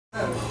I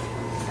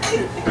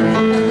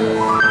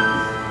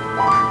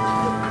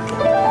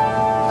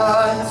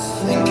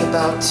think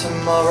about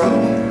tomorrow,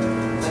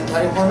 and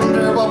I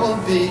wonder what will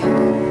be.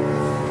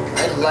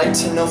 I'd like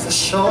to know for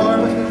sure,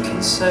 but who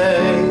can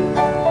say?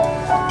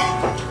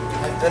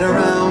 I've been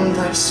around,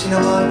 I've seen a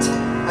lot,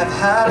 I've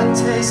had a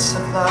taste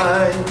of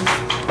life.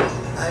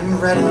 I'm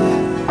ready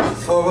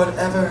for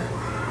whatever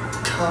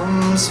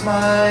comes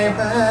my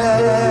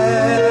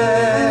way.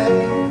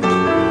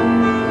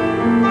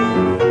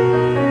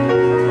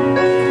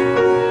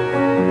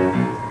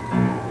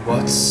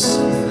 What's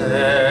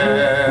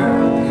there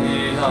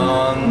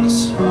beyond the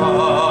stars?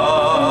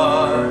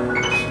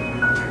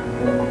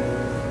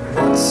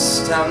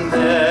 What's down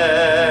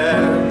there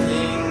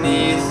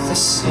beneath the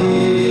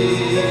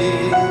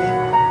sea?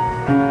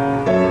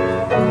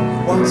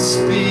 What's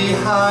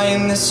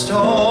behind this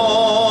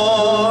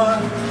door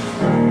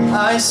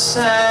I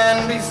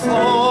stand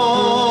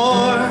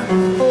before?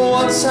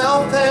 What's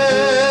out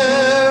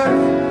there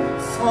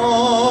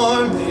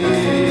for me?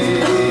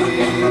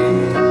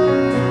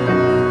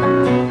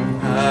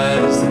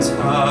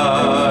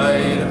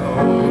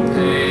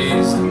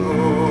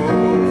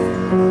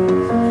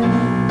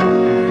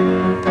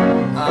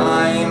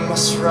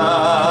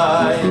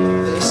 Ride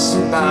this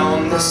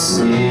boundless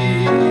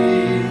sea,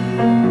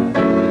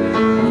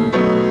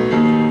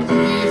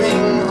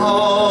 leaving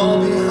all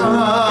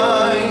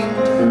behind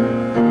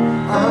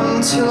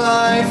until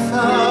I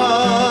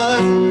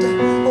find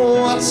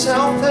what's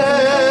out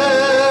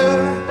there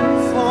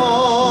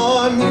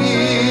for me.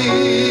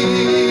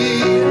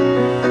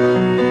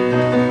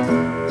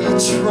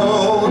 Each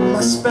road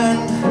must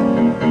bend,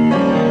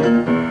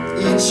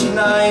 each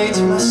night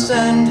must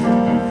end.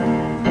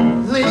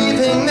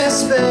 Leaving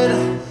this bed,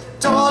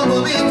 dawn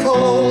will be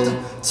cold,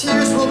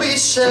 tears will be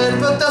shed,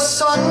 but the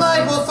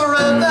sunlight will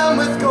thread them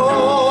with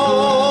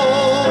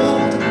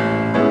gold.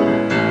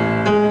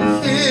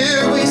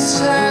 Here we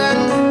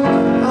stand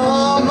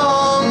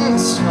among the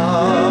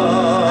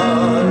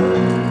stars,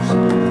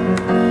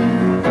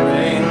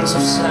 grains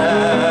of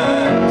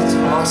sand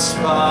tossed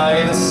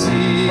by the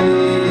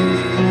sea.